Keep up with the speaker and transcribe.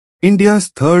India's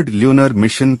third lunar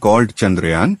mission called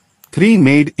Chandrayaan-3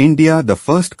 made India the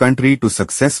first country to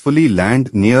successfully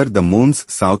land near the moon's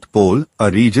south pole, a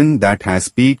region that has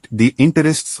piqued the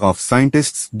interests of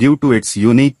scientists due to its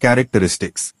unique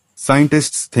characteristics.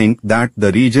 Scientists think that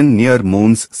the region near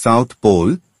moon's south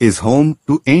pole is home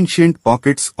to ancient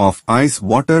pockets of ice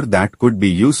water that could be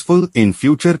useful in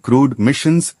future crewed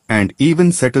missions and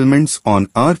even settlements on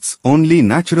Earth's only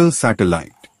natural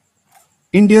satellite.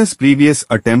 India's previous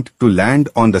attempt to land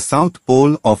on the south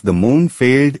pole of the moon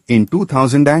failed in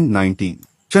 2019.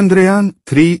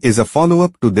 Chandrayaan-3 is a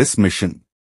follow-up to this mission.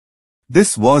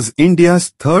 This was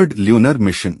India's third lunar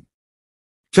mission.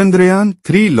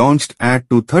 Chandrayaan-3 launched at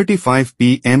 2:35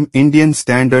 p.m. Indian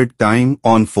Standard Time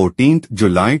on 14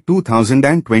 July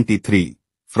 2023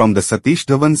 from the Satish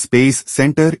Dhawan Space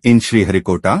Center in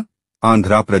Sriharikota,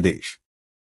 Andhra Pradesh.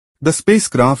 The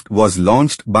spacecraft was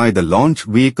launched by the Launch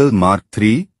Vehicle Mark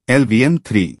III,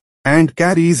 LVM-3, and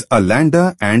carries a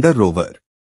lander and a rover.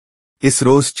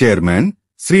 ISRO's chairman,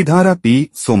 Sridhara P.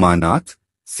 Somanath,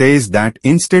 says that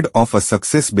instead of a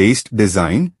success-based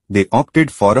design, they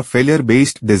opted for a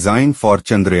failure-based design for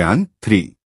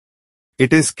Chandrayaan-3.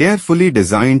 It is carefully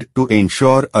designed to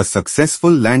ensure a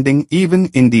successful landing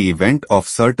even in the event of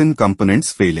certain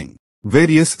components failing.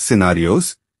 Various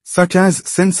scenarios, such as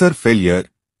sensor failure,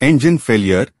 engine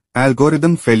failure,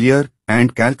 algorithm failure,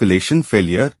 and calculation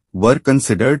failure, were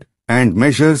considered, and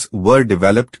measures were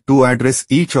developed to address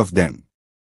each of them.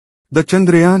 The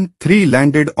Chandrayaan-3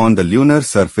 landed on the lunar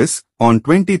surface on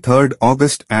 23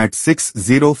 August at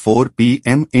 6:04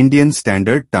 p.m. Indian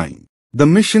Standard Time. The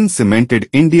mission cemented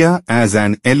India as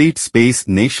an elite space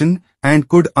nation and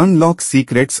could unlock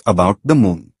secrets about the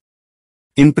moon,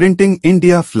 imprinting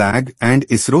India flag and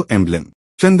ISRO emblem.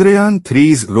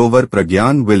 Chandrayaan-3's rover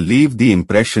Pragyan will leave the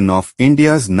impression of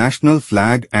India's national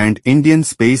flag and Indian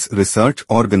Space Research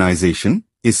Organisation,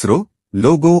 ISRO,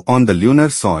 logo on the lunar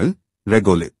soil,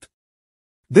 regolith.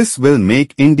 This will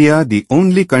make India the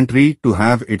only country to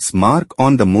have its mark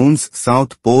on the moon's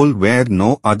south pole where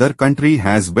no other country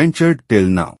has ventured till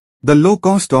now. The low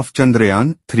cost of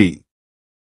Chandrayaan-3.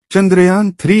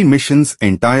 Chandrayaan-3 mission's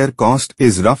entire cost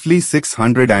is roughly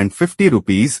 650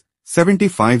 rupees,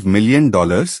 $75 million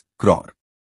crore.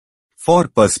 For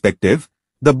perspective,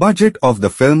 the budget of the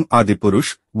film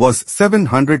Adipurush was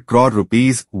 700 crore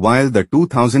rupees while the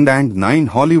 2009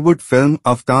 Hollywood film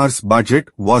Avatar's budget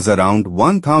was around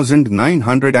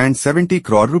 1970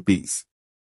 crore rupees.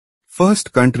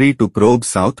 First country to probe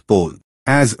South Pole.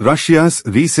 As Russia's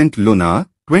recent Luna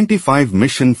 25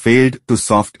 mission failed to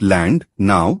soft land,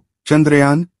 now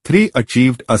Chandrayaan-3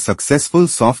 achieved a successful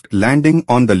soft landing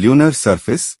on the lunar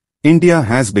surface. India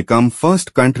has become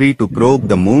first country to probe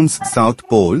the moon's south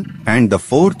pole and the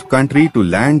fourth country to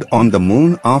land on the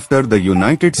moon after the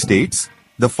United States,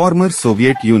 the former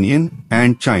Soviet Union,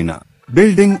 and China,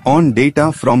 building on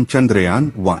data from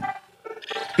Chandrayaan-1.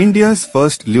 India's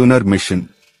first lunar mission,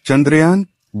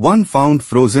 Chandrayaan-1 found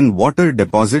frozen water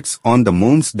deposits on the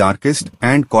moon's darkest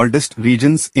and coldest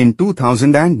regions in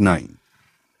 2009.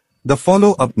 The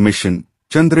follow-up mission,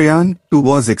 Chandrayaan-2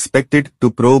 was expected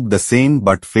to probe the same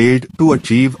but failed to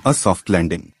achieve a soft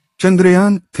landing.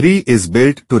 Chandrayaan-3 is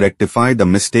built to rectify the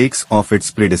mistakes of its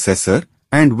predecessor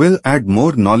and will add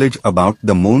more knowledge about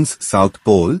the moon's south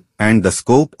pole and the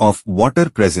scope of water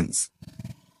presence.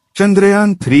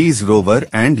 Chandrayaan-3's rover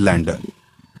and lander.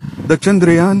 The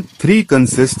Chandrayaan-3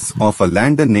 consists of a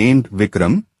lander named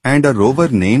Vikram and a rover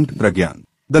named Pragyan.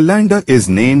 The lander is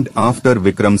named after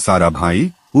Vikram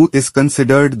Sarabhai, who is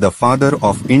considered the father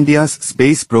of India's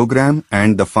space program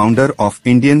and the founder of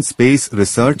Indian Space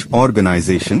Research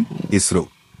Organisation, ISRO.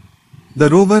 The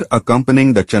rover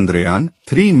accompanying the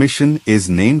Chandrayaan-3 mission is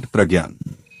named Pragyan.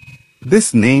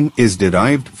 This name is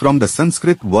derived from the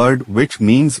Sanskrit word which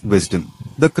means wisdom.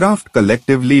 The craft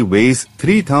collectively weighs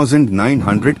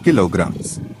 3,900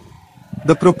 kilograms.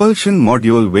 The propulsion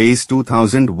module weighs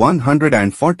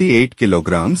 2,148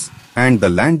 kilograms, and the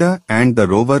lander and the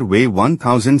rover weigh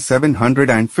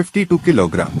 1,752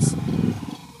 kilograms.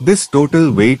 This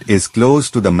total weight is close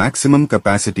to the maximum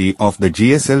capacity of the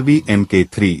GSLV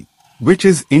Mk3, which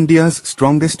is India's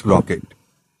strongest rocket.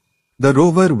 The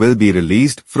rover will be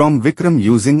released from Vikram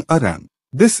using a ram.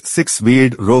 This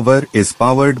six-wheeled rover is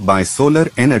powered by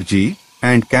solar energy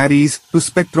and carries two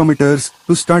spectrometers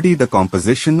to study the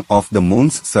composition of the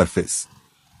moon's surface.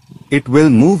 It will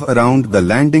move around the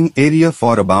landing area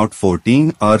for about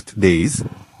 14 Earth days,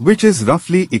 which is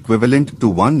roughly equivalent to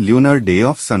one lunar day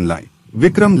of sunlight.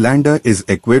 Vikram lander is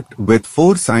equipped with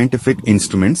 4 scientific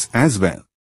instruments as well.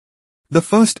 The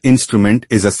first instrument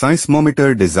is a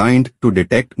seismometer designed to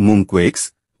detect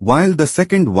moonquakes, while the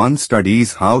second one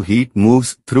studies how heat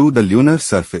moves through the lunar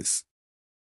surface.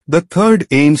 The third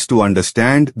aims to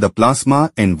understand the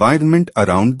plasma environment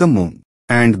around the moon.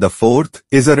 And the fourth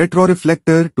is a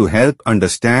retroreflector to help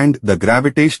understand the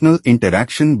gravitational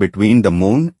interaction between the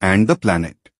moon and the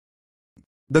planet.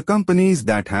 The companies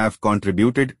that have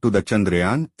contributed to the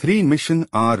Chandrayaan-3 mission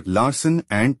are Larsen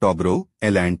and Toubro,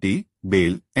 L&T,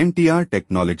 BAIL, MTR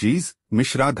Technologies,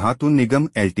 Mishra Dhatu Nigam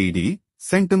Ltd,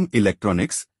 Centum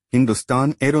Electronics,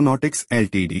 Hindustan Aeronautics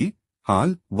Ltd,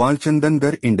 HAL,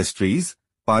 Walchandangarh Industries,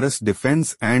 Paras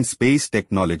Defence and Space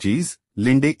Technologies,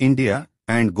 Linde India,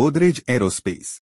 and Godrej Aerospace.